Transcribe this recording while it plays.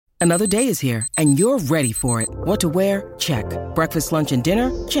Another day is here, and you're ready for it. What to wear? Check. Breakfast, lunch, and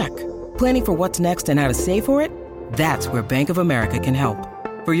dinner? Check. Planning for what's next and how to save for it? That's where Bank of America can help.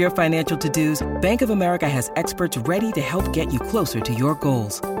 For your financial to-dos, Bank of America has experts ready to help get you closer to your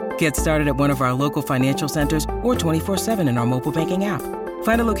goals. Get started at one of our local financial centers or 24/7 in our mobile banking app.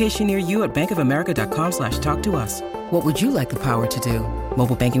 Find a location near you at bankofamerica.com/talktous. What would you like the power to do?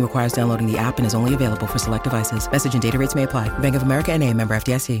 Mobile banking requires downloading the app and is only available for select devices. Message and data rates may apply. Bank of America N.A., member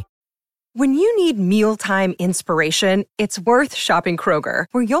FDIC. When you need mealtime inspiration, it's worth shopping Kroger,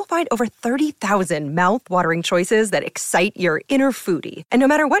 where you'll find over 30,000 mouth-watering choices that excite your inner foodie. And no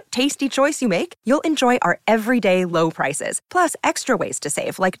matter what tasty choice you make, you'll enjoy our everyday low prices, plus extra ways to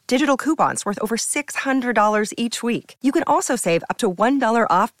save, like digital coupons worth over $600 each week. You can also save up to $1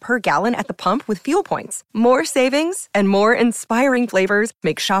 off per gallon at the pump with fuel points. More savings and more inspiring flavors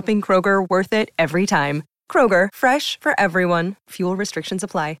make shopping Kroger worth it every time. Kroger, fresh for everyone. Fuel restrictions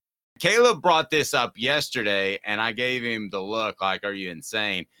apply. Caleb brought this up yesterday, and I gave him the look like, are you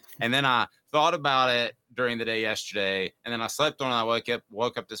insane? And then I thought about it during the day yesterday, and then I slept on it. I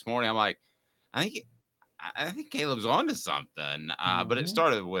woke up this morning. I'm like, I think Caleb's on to something. But it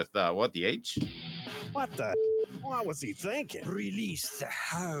started with what, the H? What the? What was he thinking? Release the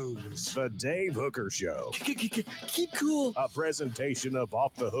hounds. The Dave Hooker Show. Keep cool. A presentation of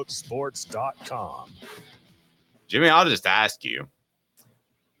OffTheHookSports.com. Jimmy, I'll just ask you.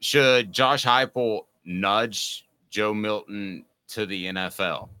 Should Josh Heupel nudge Joe Milton to the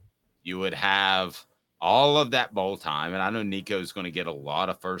NFL? You would have all of that bowl time, and I know Nico's going to get a lot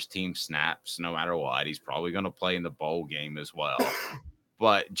of first-team snaps no matter what. He's probably going to play in the bowl game as well.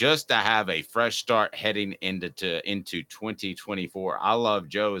 But just to have a fresh start heading into 2024, I love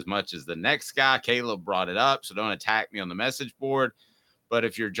Joe as much as the next guy. Caleb brought it up, so don't attack me on the message board. But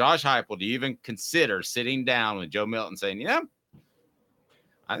if you're Josh Heupel, do you even consider sitting down with Joe Milton saying, yeah,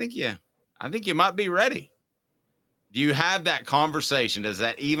 I think you might be ready. Do you have that conversation? Does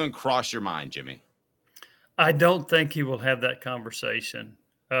that even cross your mind, Jimmy? I don't think he will have that conversation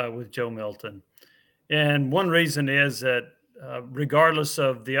with Joe Milton. And one reason is that regardless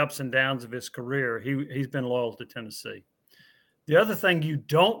of the ups and downs of his career, he's been loyal to Tennessee. The other thing you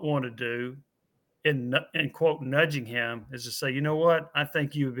don't want to do in quote, nudging him is to say, you know what? I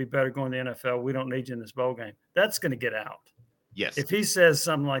think you would be better going to the NFL. We don't need you in this bowl game. That's going to get out. Yes. If he says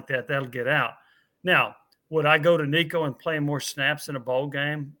something like that, that'll get out. Now, would I go to Nico and play more snaps in a bowl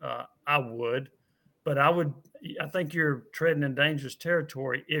game? I would. But I think you're treading in dangerous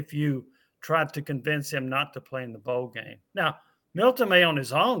territory if you try to convince him not to play in the bowl game. Now, Milton may on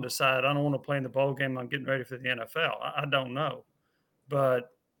his own decide, I don't want to play in the bowl game. I'm getting ready for the NFL. I don't know.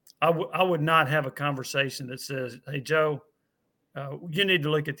 But I would not have a conversation that says, hey, Joe, you need to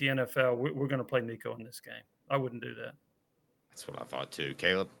look at the NFL. We're going to play Nico in this game. I wouldn't do that. That's what I thought too.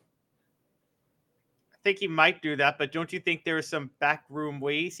 Caleb? I think he might do that, but don't you think there are some backroom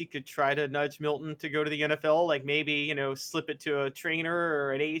ways he could try to nudge Milton to go to the NFL? Like maybe, slip it to a trainer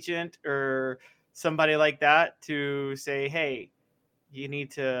or an agent or somebody like that to say, hey, you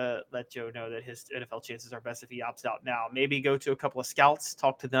need to let Joe know that his NFL chances are best if he opts out now. Maybe go to a couple of scouts,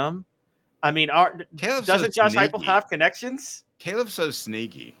 talk to them. I mean, doesn't Josh Heupel have connections? Caleb's so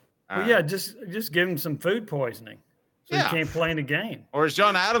sneaky. Well, yeah, just give him some food poisoning. So he can't play in a game. Or as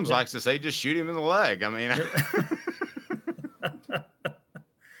John Adams likes to say, just shoot him in the leg. I mean,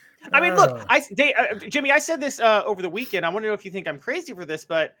 look, Jimmy, I said this over the weekend. I want to know if you think I'm crazy for this,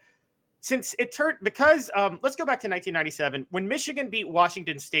 but since it turned because let's go back to 1997 when Michigan beat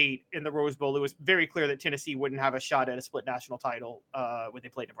Washington State in the Rose Bowl. It was very clear that Tennessee wouldn't have a shot at a split national title when they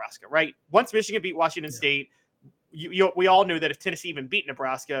played Nebraska. Right? Once Michigan beat Washington State, we all knew that if Tennessee even beat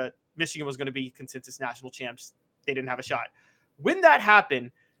Nebraska, Michigan was going to be consensus national champs. They didn't have a shot. When that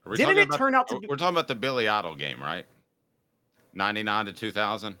happened, didn't it turn out to be... We're talking about the Billy Idol game, right? 99 to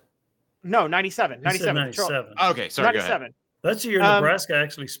 2000? No, 97. 97. Okay, sorry, 97. Go ahead. That's the year Nebraska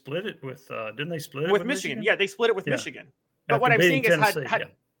actually split it with, didn't they split it with Michigan? Yeah, they split it with Michigan. But what I'm saying is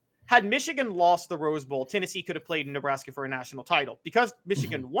had Michigan lost the Rose Bowl, Tennessee could have played Nebraska for a national title. Because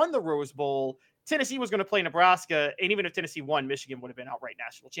Michigan won the Rose Bowl, Tennessee was going to play Nebraska, and even if Tennessee won, Michigan would have been outright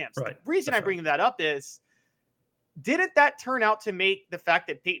national champs. Right. The reason I bring that up is, didn't that turn out to make the fact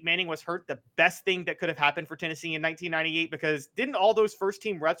that Peyton Manning was hurt the best thing that could have happened for Tennessee in 1998? Because didn't all those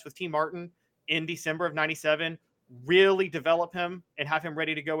first-team reps with T. Martin in December of 97 really develop him and have him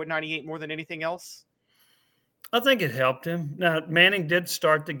ready to go at 98 more than anything else? I think it helped him. Now, Manning did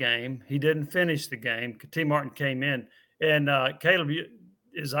start the game. He didn't finish the game. T. Martin came in. And Caleb,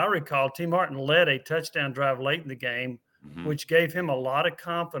 as I recall, T. Martin led a touchdown drive late in the game, which gave him a lot of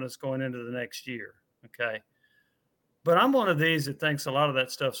confidence going into the next year. Okay. But I'm one of these that thinks a lot of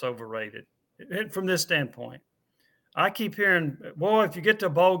that stuff's overrated. From this standpoint, I keep hearing, well, if you get to a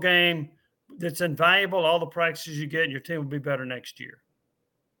bowl game that's invaluable, all the practices you get, your team will be better next year.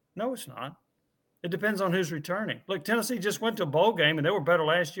 No, it's not. It depends on who's returning. Look, Tennessee just went to a bowl game, and they were better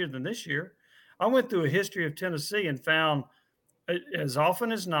last year than this year. I went through a history of Tennessee and found as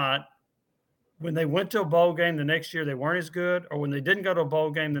often as not, when they went to a bowl game the next year, they weren't as good, or when they didn't go to a bowl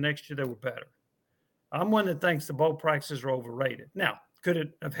game the next year, they were better. I'm one that thinks the bowl practices are overrated. Now, could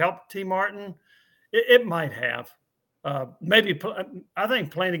it have helped T. Martin? It might have. I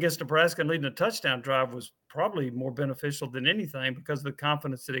think playing against Nebraska and leading a touchdown drive was probably more beneficial than anything because of the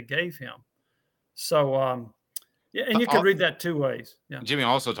confidence that it gave him. So, yeah, and you can read that two ways. Yeah. Jimmy,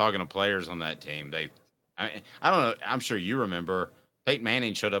 also talking to players on that team, I don't know. I'm sure you remember Peyton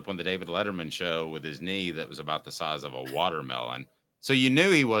Manning showed up on the David Letterman show with his knee that was about the size of a watermelon. So you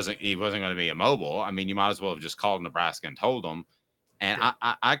knew he wasn't going to be immobile. I mean, you might as well have just called Nebraska and told them. And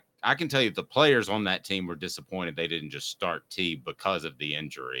yeah. I can tell you the players on that team were disappointed they didn't just start T because of the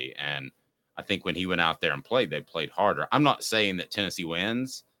injury. And I think when he went out there and played, they played harder. I'm not saying that Tennessee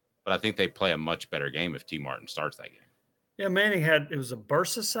wins, but I think they play a much better game if T. Martin starts that game. Yeah, Manning it was a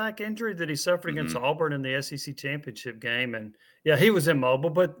bursa sac injury that he suffered against Auburn in the SEC championship game. And yeah, he was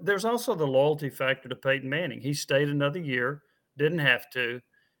immobile, but there's also the loyalty factor to Peyton Manning. He stayed another year, didn't have to.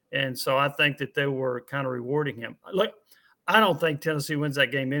 And so I think that they were kind of rewarding him. Look, I don't think Tennessee wins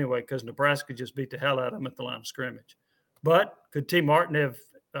that game anyway because Nebraska just beat the hell out of them at the line of scrimmage. But could T. Martin have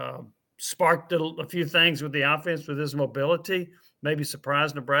sparked a few things with the offense with his mobility, maybe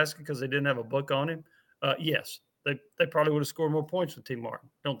surprised Nebraska because they didn't have a book on him? Yes. They probably would have scored more points with T. Martin.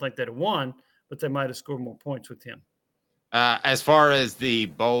 Don't think they'd have won, but they might have scored more points with him. As far as the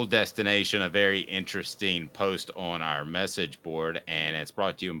bowl destination, a very interesting post on our message board, and it's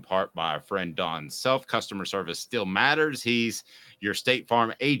brought to you in part by our friend Don Self. Customer service still matters. He's your State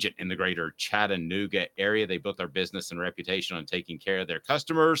Farm agent in the greater Chattanooga area. They built their business and reputation on taking care of their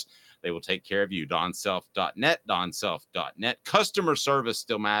customers. They will take care of you. DonSelf.net, DonSelf.net. Customer service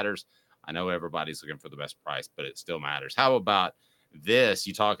still matters. I know everybody's looking for the best price, but it still matters. How about this?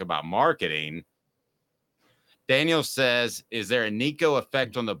 You talk about marketing. Daniel says, is there a Nico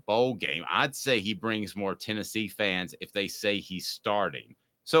effect on the bowl game? I'd say he brings more Tennessee fans if they say he's starting.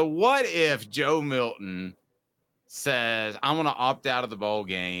 So what if Joe Milton says, I'm going to opt out of the bowl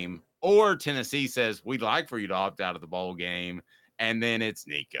game, or Tennessee says, we'd like for you to opt out of the bowl game, and then it's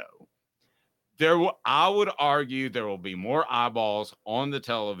Nico? I would argue there will be more eyeballs on the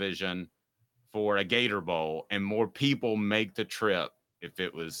television for a Gator Bowl and more people make the trip if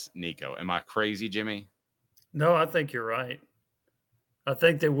it was Nico. Am I crazy, Jimmy? No, I think you're right. I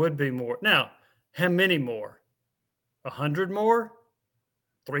think there would be more. Now, how many more? 100 more?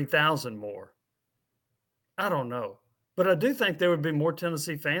 3,000 more? I don't know. But I do think there would be more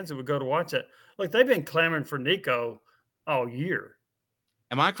Tennessee fans that would go to watch it. Like, they've been clamoring for Nico all year.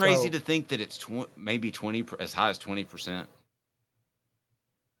 Am I crazy to think that it's maybe 20, as high as 20%?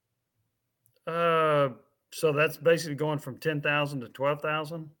 So that's basically going from 10,000 to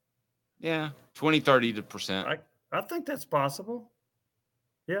 12,000? Yeah, 20-30%. I think that's possible.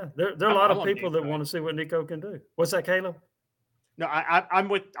 Yeah, there are a lot of people that want to see what Nico can do. What's that, Caleb? No,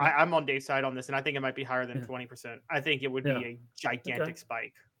 I'm on Dave's side on this, and I think it might be higher than 20%. I think it would be a gigantic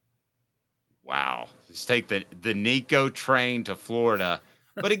spike. Wow. Let's take the Nico train to Florida.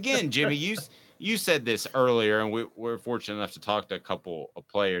 But again, Jimmy, you said this earlier, and we're fortunate enough to talk to a couple of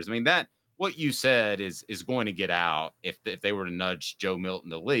players. I mean, that what you said is going to get out if they were to nudge Joe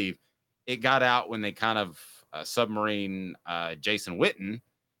Milton to leave. It got out when they kind of submarine Jason Witten,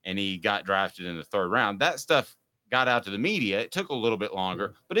 and he got drafted in the third round. That stuff got out to the media. It took a little bit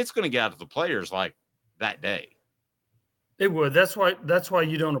longer, but it's going to get out to the players like that day. It would. That's why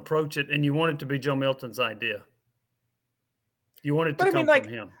you don't approach it, and you want it to be Joe Milton's idea. You want it to come from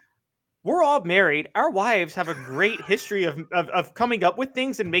him. We're all married. Our wives have a great history of coming up with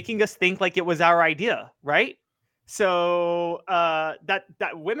things and making us think like it was our idea, right? So that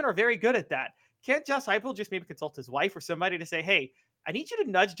women are very good at that. Can't Josh Heupel just maybe consult his wife or somebody to say, hey, I need you to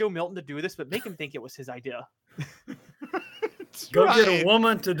nudge Joe Milton to do this, but make him think it was his idea. Go get a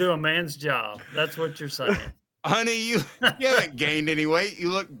woman to do a man's job. That's what you're saying. Honey, you haven't gained any weight. You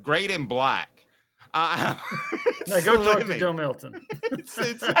look great in black. Now go talk to Joe Milton.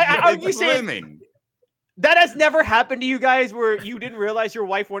 Are you saying that has never happened to you guys where you didn't realize your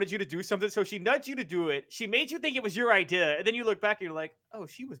wife wanted you to do something, so she nudged you to do it. She made you think it was your idea, and then you look back and you're like, oh,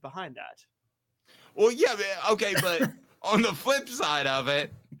 she was behind that. Well, yeah, okay, but on the flip side of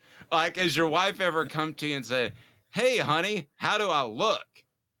it, like, has your wife ever come to you and say, hey, honey, how do I look?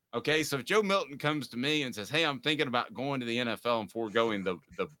 Okay, so if Joe Milton comes to me and says, "Hey, I'm thinking about going to the NFL and foregoing the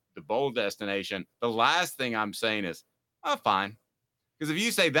bowl destination," the last thing I'm saying is, "Oh, fine." Because if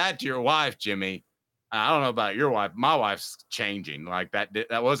you say that to your wife, Jimmy, I don't know about your wife, my wife's changing. Like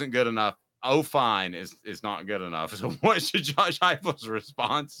that wasn't good enough. Oh, fine is not good enough. So what should Josh Heupel's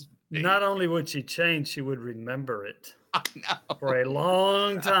response be? Not only would she change, she would remember it. I know. For a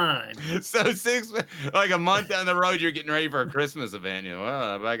long time. So like a month down the road, you're getting ready for a Christmas event. You know,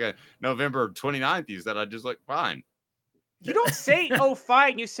 well, like a November 29th, you said I just look fine. You don't say, "Oh,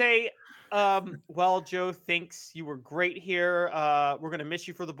 fine." You say, "Well, Joe thinks you were great here. We're going to miss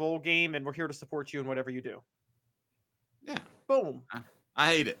you for the bowl game, and we're here to support you in whatever you do." Yeah. Boom. I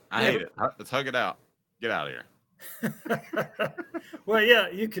hate it. I hate it. Let's hug it out. Get out of here. Well, yeah,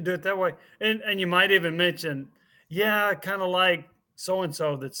 you could do it that way. And you might even mention, yeah, kind of like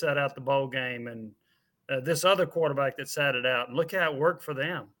so-and-so that sat out the bowl game and this other quarterback that sat it out. And look how it worked for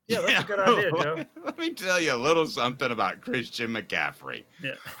them. Yeah, that's a good idea, Joe. Let me tell you a little something about Christian McCaffrey.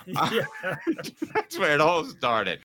 Yeah. Yeah. That's where it all started.